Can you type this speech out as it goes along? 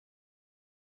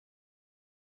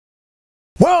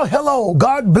Well, hello.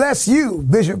 God bless you.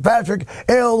 Bishop Patrick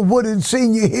L. Wooden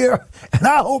Sr. here. And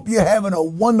I hope you're having a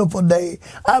wonderful day.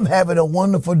 I'm having a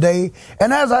wonderful day.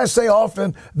 And as I say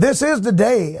often, this is the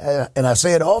day, and I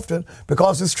say it often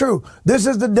because it's true. This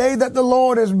is the day that the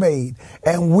Lord has made,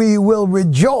 and we will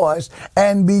rejoice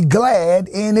and be glad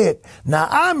in it. Now,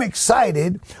 I'm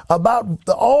excited about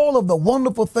all of the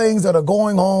wonderful things that are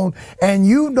going on. And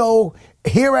you know,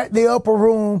 here at the upper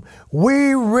room,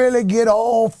 we really get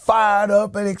all fired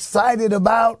up and excited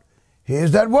about, here's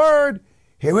that word,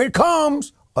 here it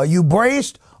comes. Are you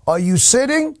braced? Are you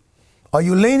sitting? Are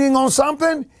you leaning on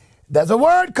something? There's a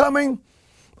word coming.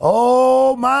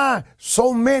 Oh my,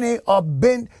 so many are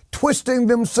bent, twisting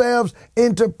themselves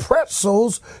into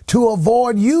pretzels to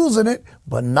avoid using it,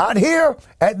 but not here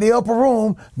at the upper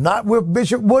room, not with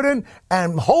Bishop Wooden,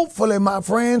 and hopefully, my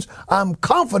friends, I'm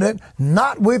confident,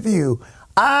 not with you.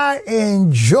 I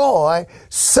enjoy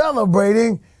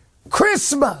celebrating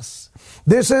Christmas.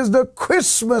 This is the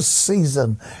Christmas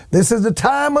season. This is the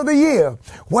time of the year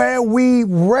where we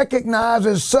recognize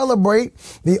and celebrate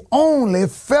the only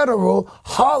federal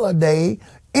holiday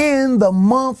in the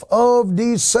month of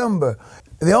December.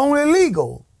 The only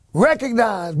legal,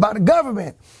 recognized by the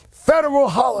government, federal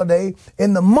holiday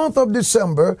in the month of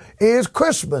December is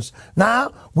Christmas.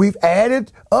 Now, we've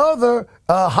added other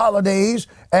holidays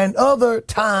and other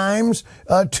times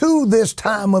to this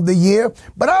time of the year,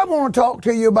 but I want to talk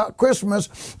to you about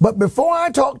Christmas. But before I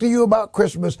talk to you about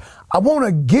Christmas, I want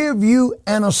to give you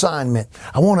an assignment.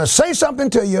 I want to say something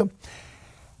to you,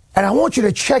 and I want you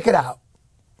to check it out.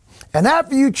 And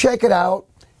after you check it out,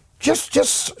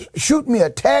 just shoot me a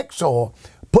text or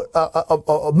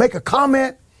make a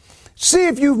comment. See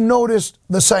if you've noticed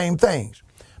the same things.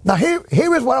 Now, here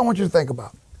is what I want you to think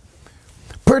about.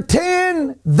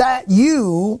 Pretend that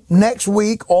you, next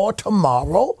week or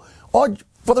tomorrow, or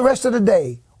for the rest of the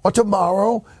day, or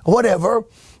tomorrow, whatever,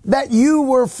 that you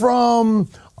were from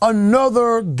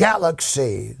another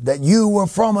galaxy, that you were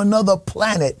from another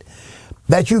planet,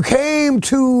 that you came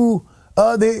to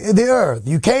the earth,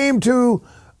 you came to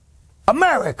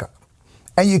America,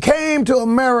 and you came to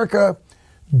America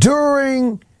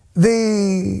during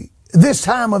this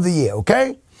time of the year,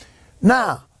 okay?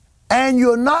 Now, and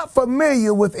you're not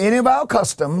familiar with any of our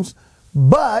customs,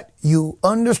 but you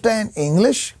understand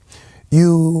English,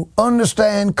 you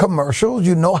understand commercials,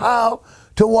 you know how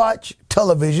to watch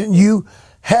television, you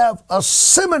have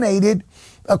assimilated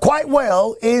quite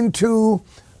well into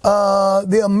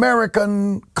the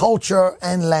American culture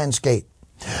and landscape.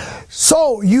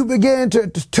 So you began to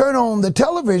turn on the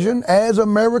television, as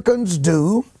Americans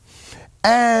do,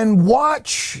 and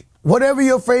watch whatever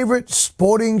your favorite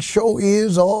sporting show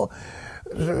is, or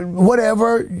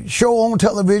whatever show on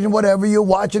television, whatever you're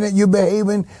watching it, you're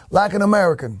behaving like an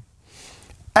American.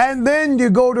 And then you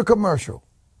go to commercial.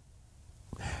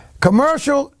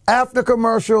 Commercial after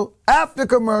commercial, after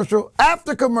commercial,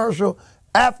 after commercial,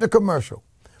 after commercial.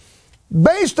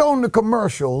 Based on the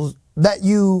commercials that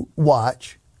you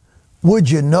watch,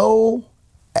 would you know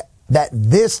that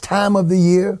this time of the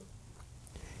year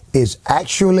is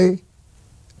actually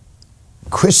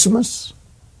Christmas?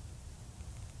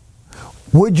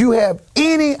 Would you have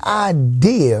any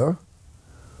idea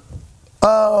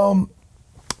what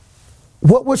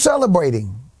we're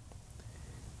celebrating?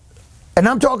 And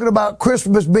I'm talking about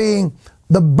Christmas being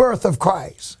the birth of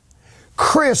Christ.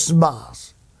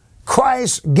 Christmas,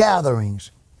 Christ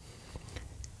gatherings.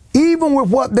 Even with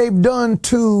what they've done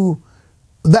to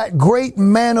that great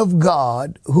man of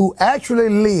God who actually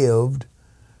lived,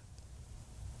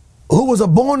 who was a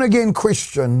born-again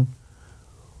Christian,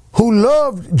 who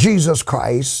loved Jesus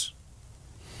Christ,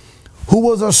 who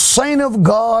was a saint of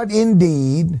God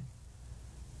indeed.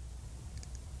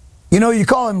 You know, you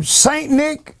call him Saint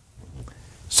Nick,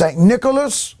 Saint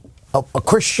Nicholas, a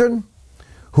Christian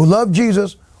who loved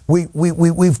Jesus.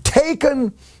 We've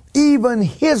taken even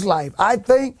his life. I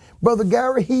think, Brother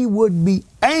Gary, he would be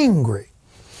angry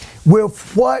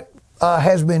with what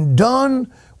has been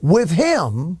done with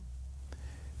him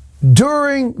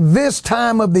during this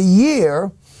time of the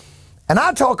year. And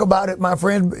I talk about it, my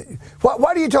friend.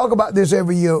 Why do you talk about this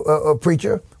every year,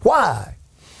 preacher? Why?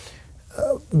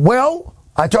 Well,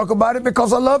 I talk about it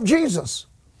because I love Jesus.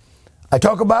 I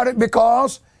talk about it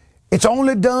because it's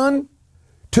only done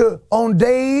on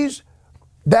days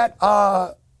that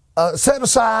are set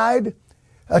aside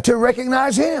to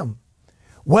recognize him.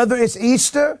 Whether it's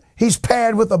Easter, he's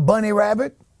paired with a bunny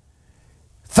rabbit.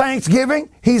 Thanksgiving,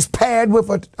 he's paired with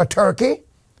a turkey.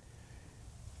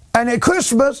 And at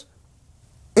Christmas,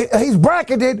 he's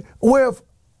bracketed with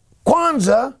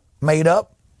Kwanzaa, made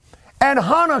up, and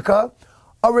Hanukkah,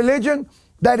 a religion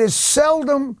that is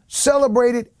seldom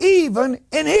celebrated even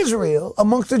in Israel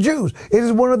amongst the Jews. It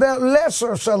is one of their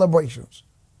lesser celebrations.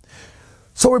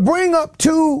 So we bring up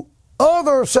two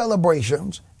other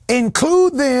celebrations,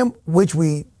 include them, which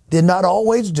we did not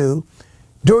always do,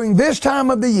 during this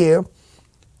time of the year.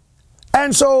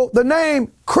 And so the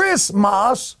name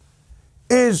Christmas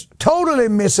is totally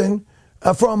missing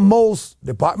from most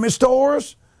department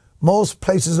stores, most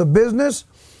places of business.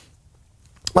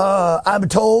 I'm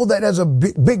told that there's a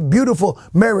big, beautiful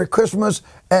Merry Christmas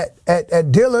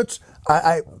at Dillard's.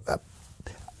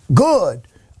 Good.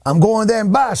 I'm going there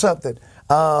and buy something.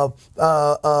 One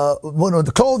of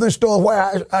the clothing stores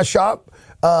where I shop,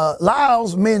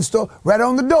 Lyle's men's store, right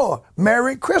on the door.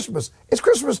 Merry Christmas. It's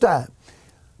Christmas time.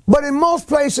 But in most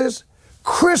places,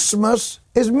 Christmas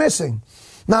is missing.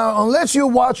 Now, unless you're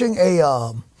watching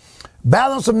a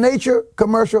Balance of Nature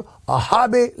commercial, a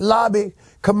Hobby Lobby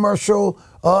commercial,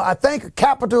 I think a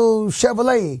Capital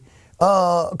Chevrolet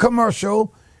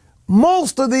commercial,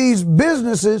 most of these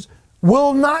businesses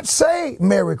will not say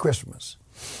Merry Christmas.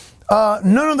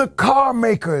 None of the car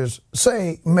makers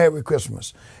say Merry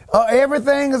Christmas.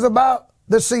 Everything is about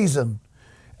the season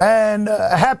and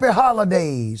happy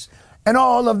holidays and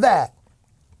all of that.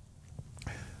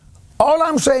 All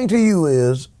I'm saying to you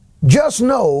is just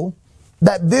know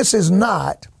that this is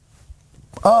not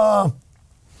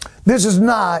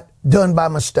done by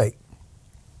mistake.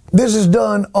 This is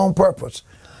done on purpose.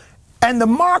 And the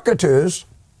marketers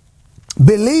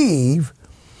believe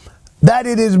that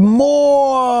it is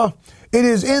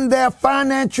in their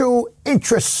financial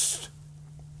interest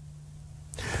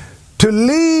to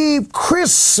leave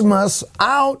Christmas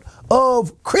out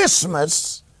of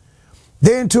Christmas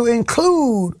than to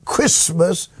include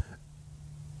Christmas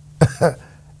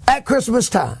at Christmas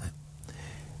time.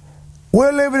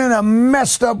 We're living in a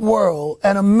messed up world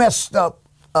and a messed up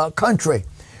country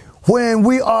when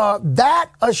we are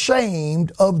that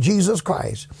ashamed of Jesus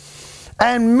Christ.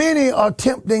 And many are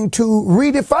attempting to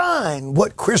redefine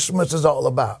what Christmas is all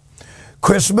about.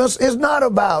 Christmas is not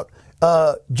about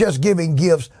just giving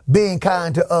gifts, being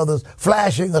kind to others,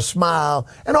 flashing a smile,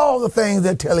 and all the things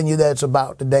they're telling you that's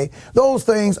about today. Those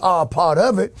things are a part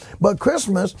of it, but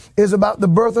Christmas is about the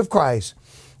birth of Christ.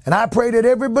 And I pray that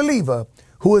every believer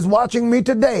who is watching me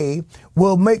today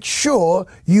will make sure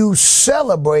you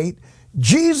celebrate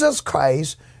Jesus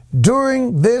Christ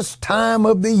during this time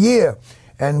of the year.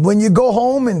 And when you go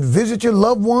home and visit your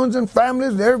loved ones and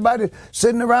families, everybody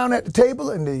sitting around at the table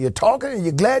and you're talking and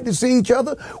you're glad to see each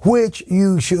other, which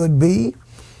you should be.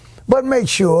 But make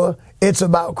sure it's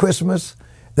about Christmas,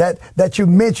 that you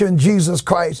mention Jesus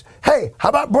Christ. Hey, how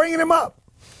about bringing him up?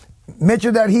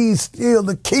 Mention that he's still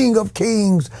the King of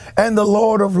Kings and the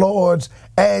Lord of Lords,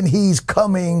 and he's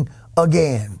coming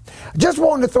again. Just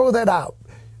wanted to throw that out.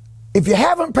 If you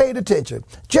haven't paid attention,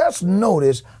 just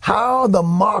notice how the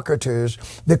marketers,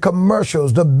 the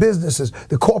commercials, the businesses,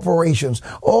 the corporations,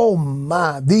 oh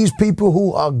my, these people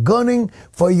who are gunning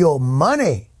for your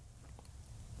money,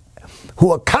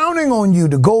 who are counting on you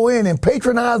to go in and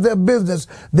patronize their business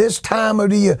this time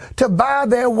of the year, to buy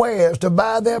their wares, to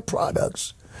buy their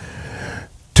products,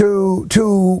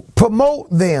 to promote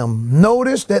them.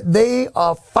 Notice that they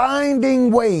are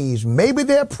finding ways. Maybe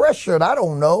they're pressured. I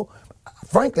don't know.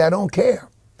 Frankly, I don't care.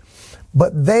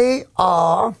 But they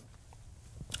are,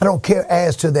 I don't care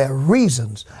as to their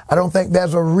reasons. I don't think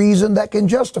there's a reason that can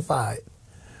justify it.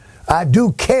 I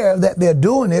do care that they're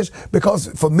doing this because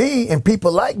for me and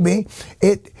people like me,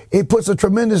 it puts a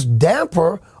tremendous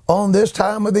damper on this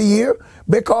time of the year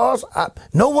because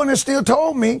no one has still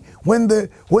told me when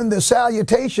the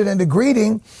salutation and the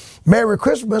greeting, Merry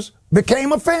Christmas,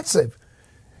 became offensive.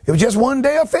 It was just one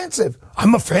day offensive.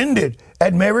 I'm offended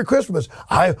at Merry Christmas.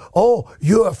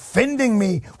 You're offending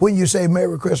me when you say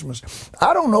Merry Christmas.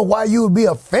 I don't know why you would be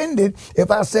offended if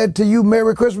I said to you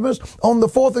Merry Christmas on the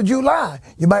 4th of July.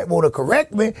 You might want to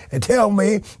correct me and tell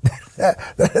me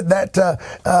that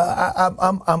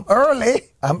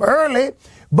I'm early,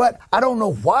 but I don't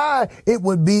know why it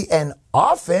would be an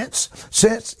offense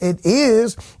since it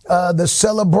is the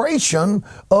celebration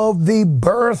of the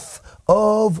birth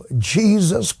of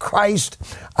Jesus Christ,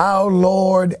 our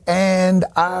Lord and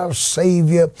our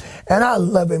Savior. And I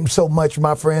love him so much,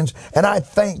 my friends, and I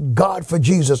thank God for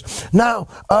Jesus. Now,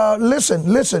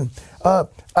 listen.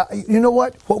 You know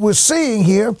what? What we're seeing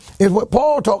here is what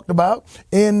Paul talked about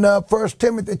in 1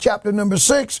 Timothy chapter number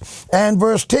 6 and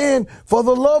verse 10. For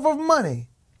the love of money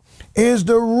is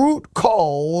the root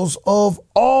cause of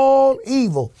all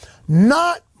evil,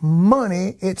 not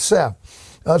money itself.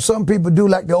 Some people do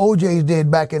like the OJs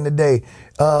did back in the day.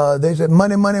 They said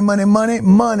money, money, money, money,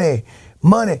 money,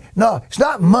 money. No, it's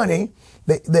not money.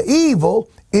 The evil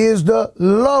is the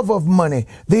love of money,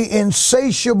 the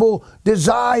insatiable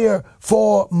desire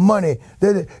for money,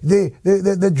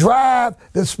 the drive,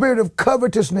 the spirit of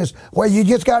covetousness, where you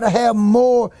just got to have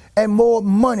more and more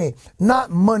money,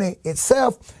 not money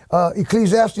itself.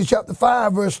 Ecclesiastes chapter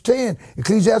 5, verse 10,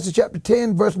 Ecclesiastes chapter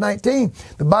 10, verse 19,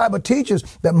 the Bible teaches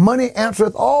that money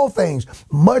answereth all things.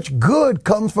 Much good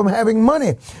comes from having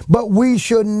money, but we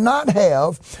should not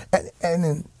have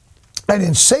an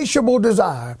insatiable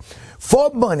desire for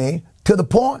money to the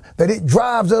point that it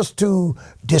drives us to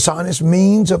dishonest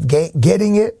means of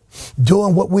getting it,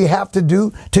 doing what we have to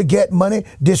do to get money,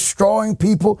 destroying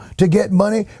people to get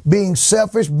money, being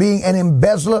selfish, being an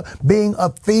embezzler, being a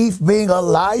thief, being a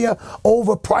liar,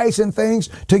 overpricing things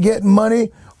to get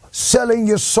money, selling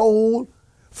your soul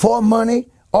for money.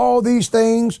 All these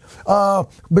things,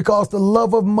 because the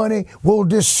love of money will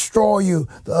destroy you.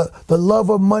 The love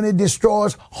of money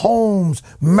destroys homes,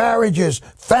 marriages,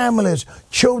 families,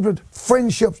 children,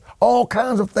 friendships. All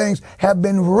kinds of things have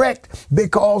been wrecked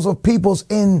because of people's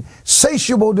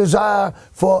insatiable desire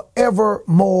for ever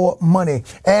more money.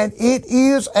 And it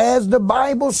is, as the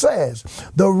Bible says,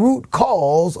 the root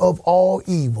cause of all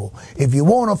evil. If you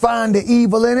want to find the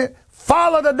evil in it,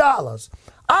 follow the dollars.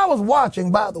 I was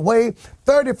watching, by the way,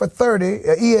 30 for 30,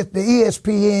 the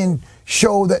ESPN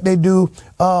show that they do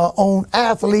on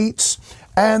athletes.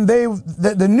 And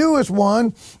the newest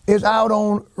one is out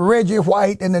on Reggie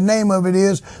White, and the name of it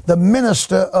is The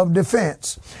Minister of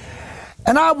Defense.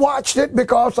 And I watched it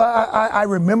because I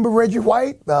remember Reggie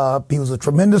White. He was a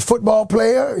tremendous football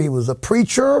player. He was a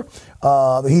preacher.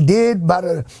 He did,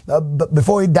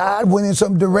 before he died, went in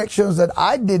some directions that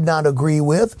I did not agree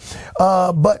with.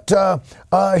 But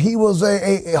he was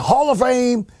a Hall of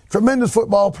Fame, tremendous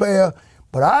football player.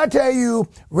 But I tell you,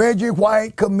 Reggie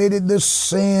White committed the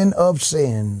sin of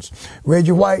sins.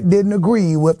 Reggie White didn't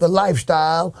agree with the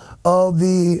lifestyle of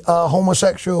the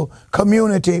homosexual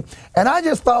community. And I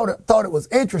just thought it was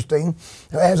interesting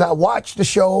as I watched the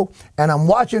show and I'm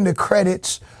watching the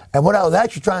credits. And what I was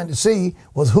actually trying to see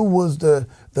was who was the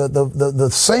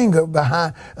singer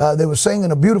behind. They were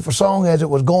singing a beautiful song as it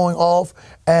was going off.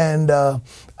 And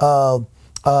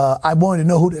I wanted to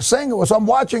know who the singer was. So I'm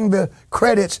watching the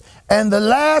credits, and the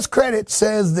last credit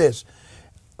says this: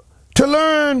 to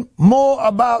learn more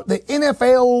about the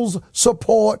NFL's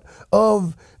support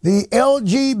of the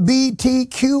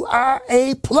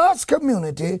LGBTQIA plus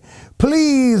community,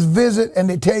 please visit, and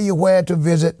they tell you where to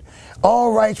visit.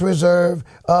 All rights reserved,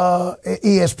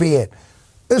 ESPN.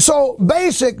 So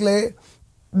basically,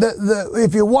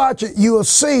 if you watch it, you will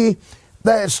see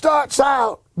that it starts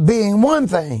out being one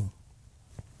thing.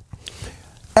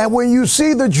 And when you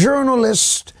see the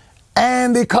journalists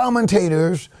and the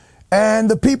commentators and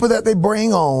the people that they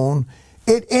bring on,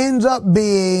 it ends up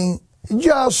being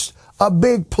just a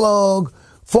big plug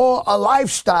for a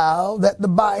lifestyle that the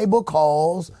Bible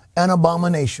calls an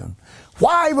abomination.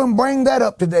 Why even bring that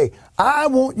up today? I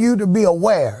want you to be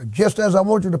aware, just as I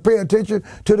want you to pay attention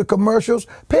to the commercials,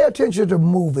 pay attention to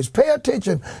movies, pay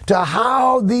attention to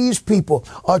how these people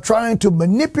are trying to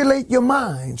manipulate your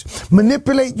minds,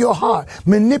 manipulate your heart,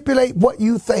 manipulate what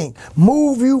you think,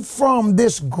 move you from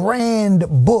this grand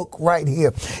book right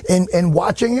here. In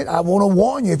watching it, I want to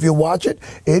warn you, if you watch it,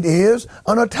 it is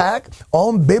an attack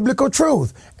on biblical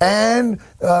truth. And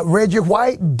Reggie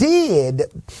White did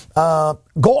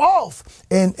go off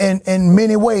in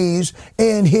many ways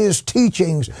in his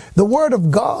teachings. The word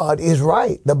of God is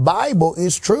right. The Bible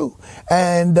is true.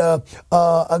 And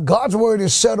God's word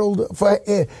is settled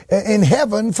in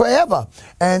heaven forever.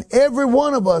 And every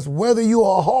one of us, whether you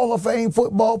are a Hall of Fame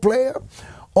football player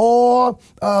or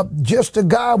just a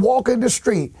guy walking the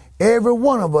street, every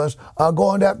one of us are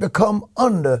going to have to come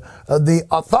under the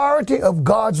authority of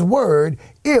God's word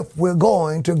if we're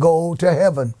going to go to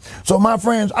heaven. So my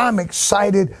friends, I'm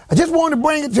excited. I just want to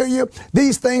bring it to you,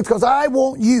 these things, because I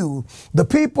want you, the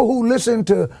people who listen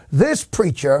to this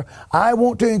preacher, I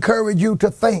want to encourage you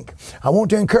to think. I want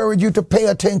to encourage you to pay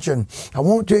attention. I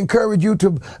want to encourage you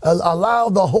to allow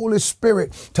the Holy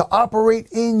Spirit to operate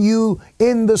in you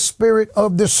in the spirit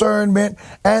of discernment,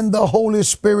 and the Holy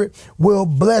Spirit will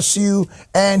bless you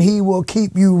and he will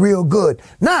keep you real good.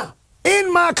 Now,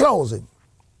 in my closing,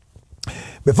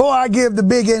 before I give the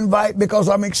big invite, because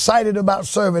I'm excited about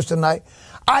service tonight,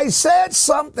 I said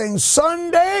something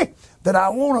Sunday that I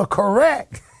want to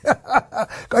correct.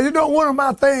 Because you know, one of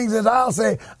my things is I'll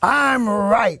say, I'm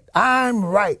right. I'm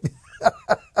right.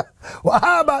 Well,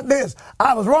 how about this?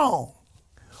 I was wrong.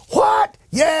 What?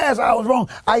 Yes, I was wrong.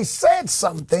 I said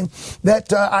something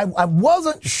that I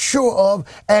wasn't sure of,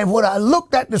 and when I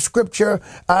looked at the scripture,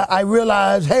 I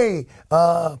realized, hey,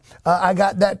 I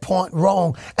got that point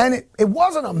wrong. And it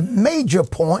wasn't a major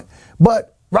point,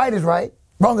 but right is right,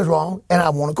 wrong is wrong, and I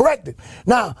want to correct it.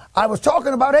 Now, I was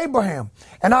talking about Abraham,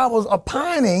 and I was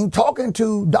talking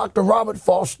to Dr. Robert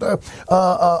Foster,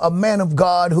 a man of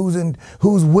God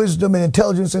whose wisdom and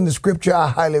intelligence in the scripture I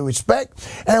highly respect.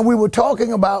 And we were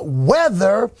talking about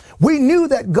whether we knew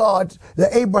that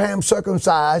Abraham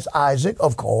circumcised Isaac,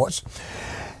 of course.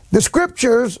 The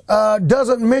scriptures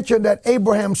doesn't mention that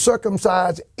Abraham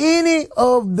circumcised any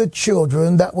of the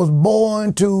children that was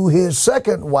born to his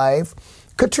second wife,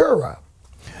 Keturah.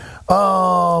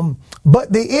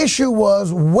 But the issue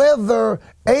was whether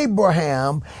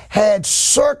Abraham had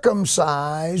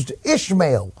circumcised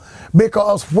Ishmael,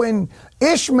 because when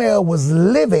Ishmael was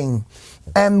living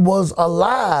and was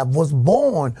alive, was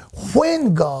born,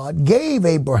 when God gave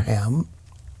Abraham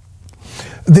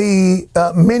the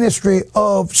ministry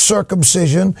of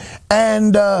circumcision,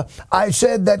 and I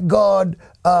said that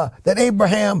that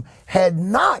Abraham had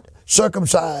not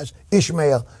circumcised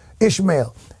Ishmael.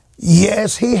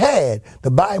 Yes, he had.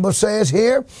 The Bible says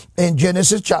here in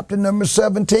Genesis chapter number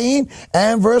 17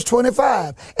 and verse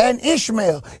 25, and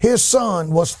Ishmael, his son,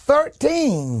 was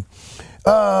 13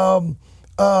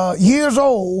 years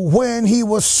old when he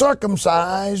was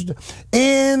circumcised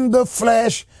in the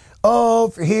flesh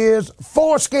of his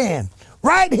foreskin.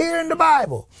 Right here in the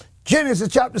Bible. Genesis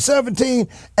chapter 17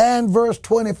 and verse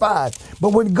 25. But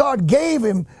when God gave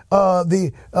him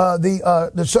the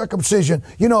circumcision,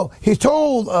 you know, he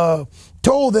told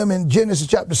them in Genesis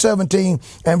chapter 17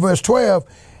 and verse 12,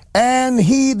 and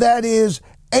he that is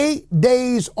 8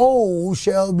 days old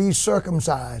shall be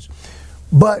circumcised.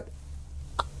 But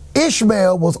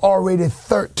Ishmael was already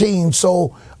 13,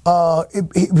 so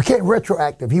it became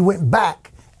retroactive. He went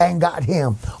back and got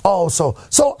him also.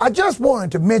 So I just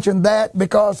wanted to mention that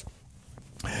because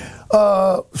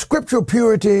scriptural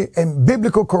purity and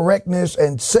biblical correctness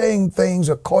and saying things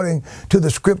according to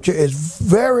the scripture is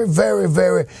very, very,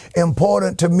 very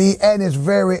important to me, and it's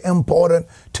very important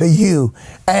to you.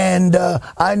 And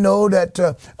I know that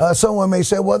someone may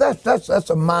say, well, that's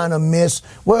a minor miss.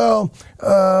 Well,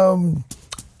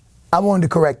 I wanted to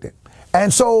correct it.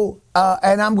 And so,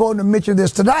 and I'm going to mention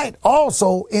this tonight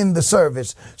also in the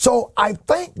service. So I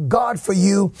thank God for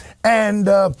you, and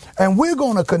we're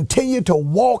going to continue to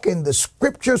walk in the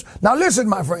scriptures. Now listen,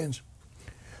 my friends,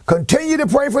 continue to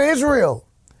pray for Israel.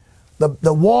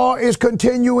 The war is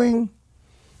continuing,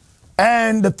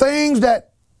 and the things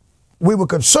that we were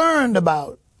concerned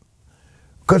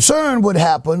would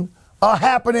happen, are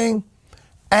happening,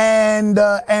 and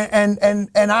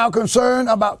our concern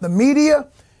about the media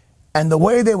and the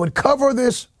way they would cover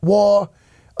this war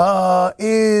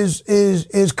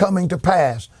is coming to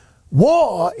pass.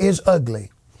 War is ugly.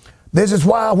 This is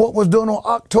why what was done on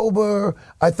October,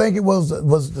 I think it was the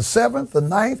 7th, the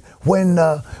 9th,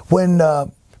 when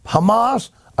Hamas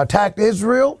attacked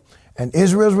Israel, and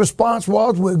Israel's response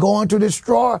was, we're going to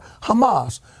destroy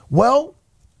Hamas. Well,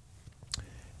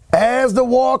 as the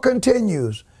war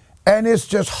continues, and it's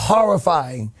just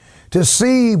horrifying to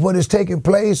see what is taking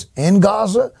place in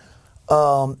Gaza,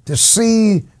 to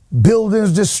see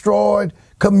buildings destroyed,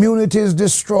 communities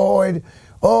destroyed,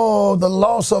 oh, the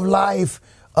loss of life,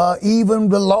 even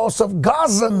the loss of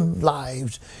Gazan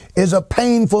lives is a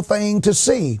painful thing to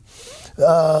see.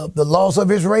 The loss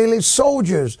of Israeli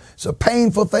soldiers is a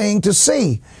painful thing to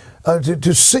see.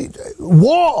 To see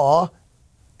war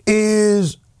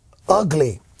is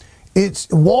ugly.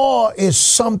 War is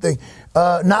something.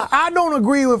 Now, I don't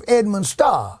agree with Edmund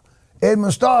Starr.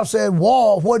 Edmund Starr said,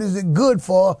 war, what is it good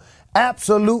for?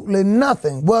 Absolutely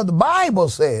nothing. Well, the Bible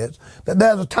says that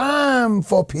there's a time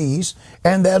for peace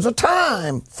and there's a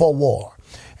time for war.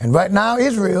 And right now,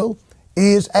 Israel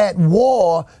is at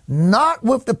war, not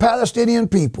with the Palestinian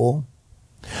people,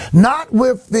 not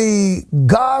with the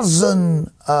Gazan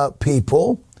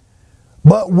people,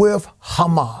 but with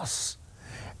Hamas.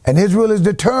 And Israel is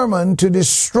determined to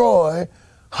destroy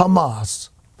Hamas.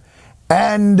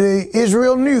 And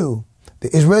Israel knew,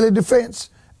 the Israeli defense,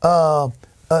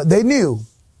 they knew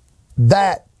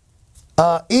that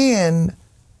in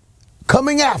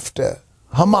coming after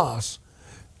Hamas,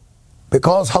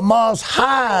 because Hamas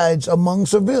hides among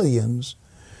civilians,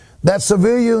 that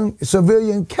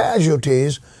civilian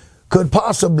casualties could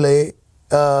possibly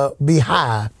be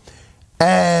high.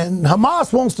 And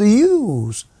Hamas wants to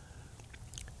use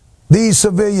these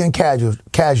civilian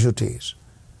casualties,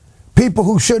 people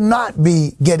who should not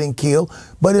be getting killed,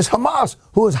 but it's Hamas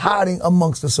who is hiding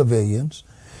amongst the civilians,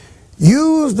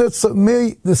 use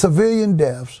the civilian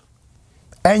deaths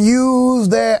and use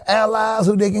their allies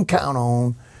who they can count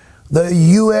on, the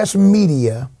U.S.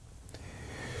 media,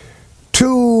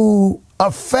 to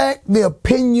affect the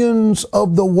opinions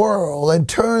of the world and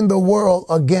turn the world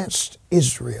against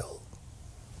Israel.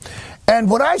 And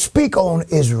when I speak on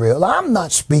Israel, I'm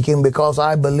not speaking because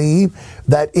I believe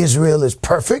that Israel is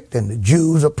perfect and the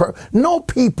Jews are perfect. No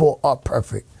people are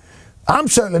perfect. I'm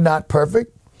certainly not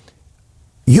perfect.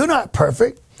 You're not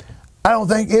perfect. I don't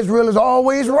think Israel is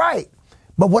always right.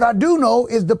 But what I do know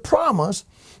is the promise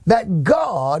that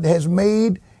God has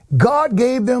made. God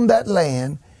gave them that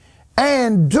land.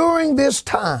 And during this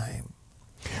time,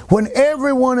 when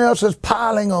everyone else is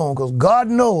piling on, because God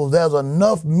knows there's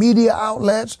enough media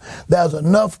outlets, there's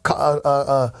enough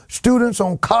students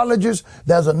on colleges,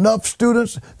 there's enough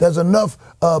students, there's enough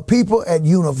people at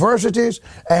universities,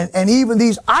 and even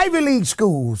these Ivy League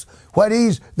schools, where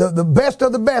the best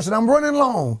of the best. And I'm running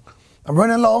long,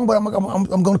 but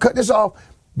I'm going to cut this off.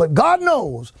 But God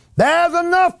knows there's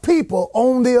enough people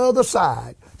on the other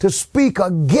side to speak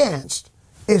against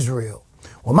Israel.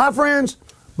 Well, my friends,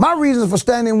 my reasons for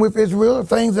standing with Israel are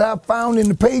things that I've found in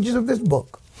the pages of this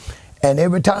book. And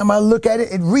every time I look at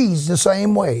it, it reads the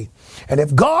same way. And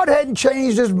if God hadn't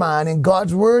changed his mind and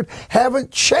God's word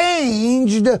haven't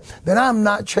changed, then I'm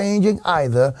not changing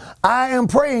either. I am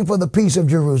praying for the peace of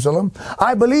Jerusalem.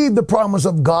 I believe the promise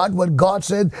of God, what God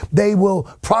said, they will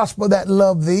prosper that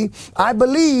love thee. I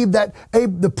believe that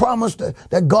the promise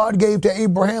that God gave to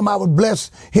Abraham, I would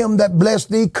bless him that bless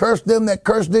thee, curse them that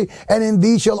curse thee, and in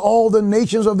thee shall all the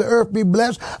nations of the earth be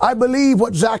blessed. I believe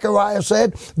what Zechariah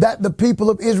said, that the people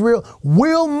of Israel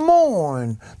will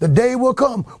mourn. The day will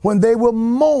come when they will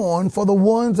mourn for the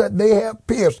ones that they have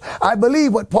pierced. I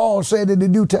believe what Paul said in the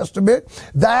New Testament,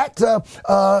 that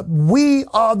we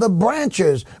are the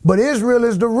branches, but Israel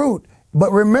is the root.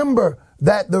 But remember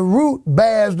that the root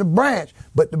bears the branch,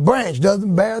 but the branch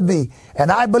doesn't bear thee.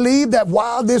 And I believe that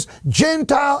while this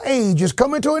Gentile age is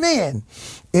coming to an end,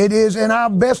 it is in our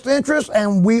best interest,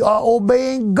 and we are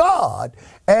obeying God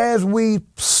as we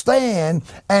stand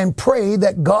and pray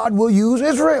that God will use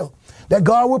Israel, that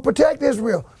God will protect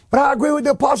Israel. But I agree with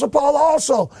the Apostle Paul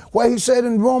also, where he said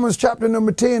in Romans chapter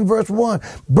number 10, verse 1,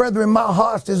 brethren, my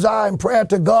heart's desire and prayer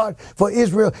to God for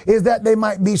Israel is that they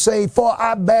might be saved. For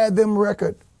I bear them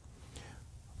record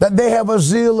that they have a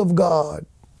zeal of God,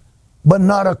 but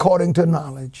not according to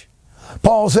knowledge.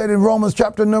 Paul said in Romans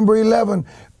chapter number 11,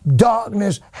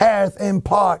 darkness hath in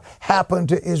part happened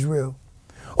to Israel.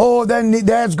 Oh, then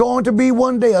there's going to be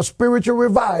one day a spiritual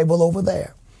revival over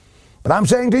there. But I'm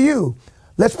saying to you,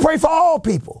 let's pray for all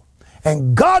people.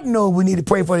 And God knows we need to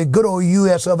pray for the good old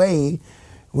U.S. of A.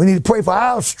 We need to pray for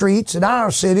our streets and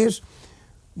our cities.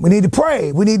 We need to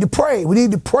pray. We need to pray. We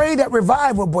need to pray that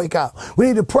revival break out. We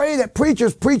need to pray that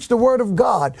preachers preach the word of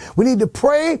God. We need to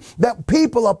pray that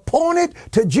people are pointed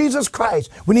to Jesus Christ.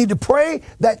 We need to pray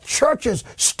that churches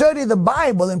study the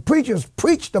Bible and preachers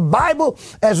preach the Bible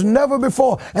as never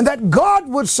before, and that God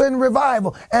would send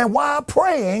revival. And while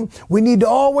praying, we need to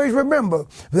always remember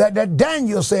that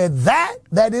Daniel said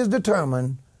that is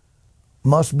determined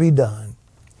must be done.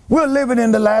 We're living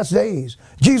in the last days.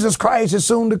 Jesus Christ is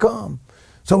soon to come.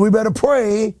 So we better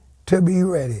pray to be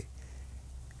ready.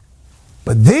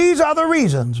 But these are the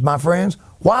reasons, my friends,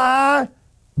 why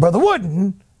Brother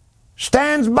Wooden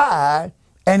stands by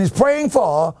and is praying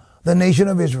for the nation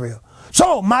of Israel.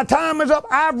 So my time is up.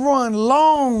 I've run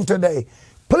long today.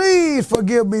 Please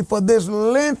forgive me for this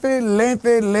lengthy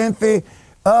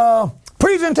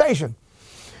presentation.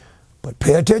 But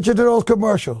pay attention to those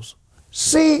commercials.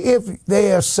 See if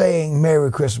they are saying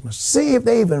Merry Christmas. See if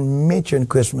they even mention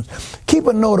Christmas. Keep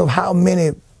a note of how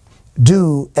many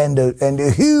do and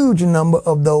the huge number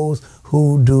of those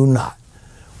who do not.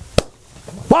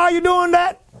 While you're doing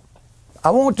that,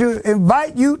 I want to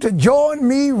invite you to join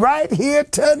me right here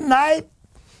tonight.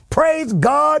 Praise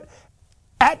God,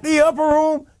 at the Upper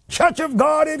Room, Church of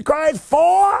God in Christ,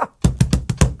 for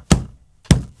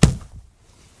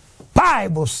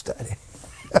Bible study.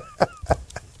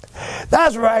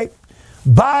 That's right,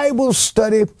 Bible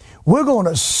study. We're going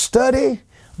to study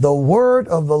the word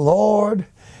of the Lord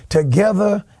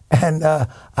together. And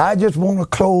I just want to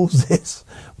close this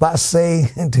by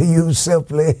saying to you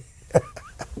simply,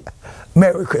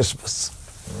 Merry Christmas.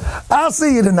 I'll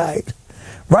see you tonight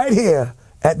right here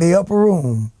at the Upper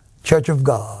Room, Church of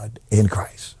God in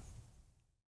Christ.